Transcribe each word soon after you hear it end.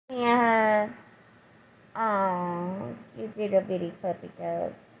little bitty puppy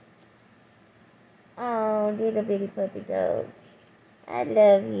dog. Oh, little bitty puppy dog. I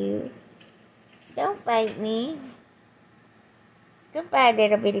love you. Don't fight me. Goodbye,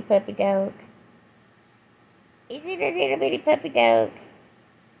 little bitty puppy dog. Is it a little bitty puppy dog?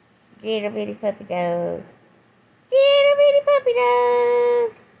 Little bitty puppy dog. Little bitty puppy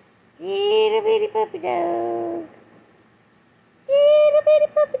dog. Little bitty puppy dog. Little bitty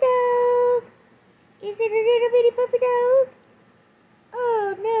puppy dog. Is it a little bitty puppy dog?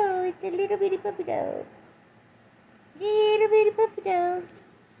 Oh no, it's a little bitty puppy dog. Little bitty puppy dog.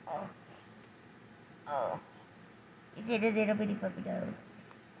 Oh. Oh. Is it a little bitty puppy dog?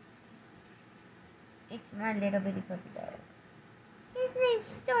 It's my little bitty puppy dog. His name's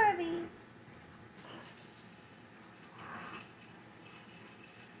Stormy.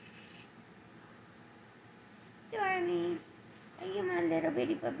 Stormy, are you my little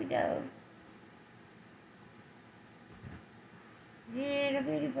bitty puppy dog? Little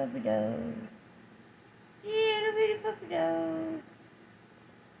bitty puppy dog. Little bitty puppy dog.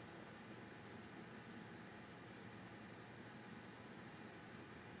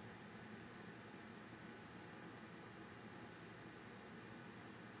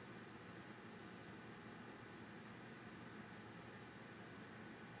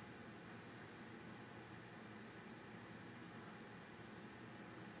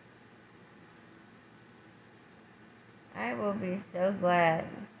 I will be so glad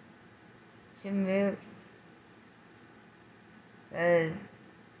to move, because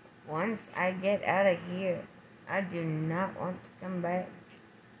once I get out of here, I do not want to come back.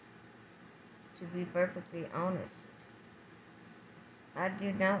 To be perfectly honest, I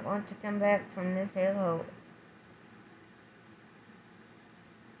do not want to come back from this hellhole.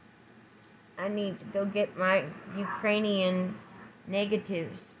 I need to go get my Ukrainian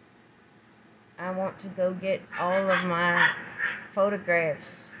negatives. I want to go get all of my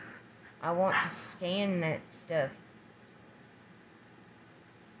photographs. I want to scan that stuff.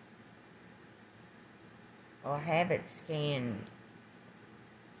 Or have it scanned.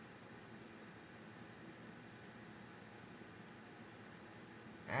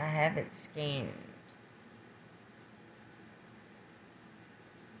 I have it scanned.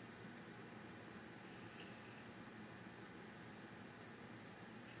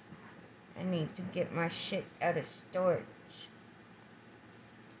 I need to get my shit out of storage.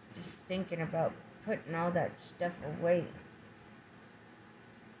 Just thinking about putting all that stuff away.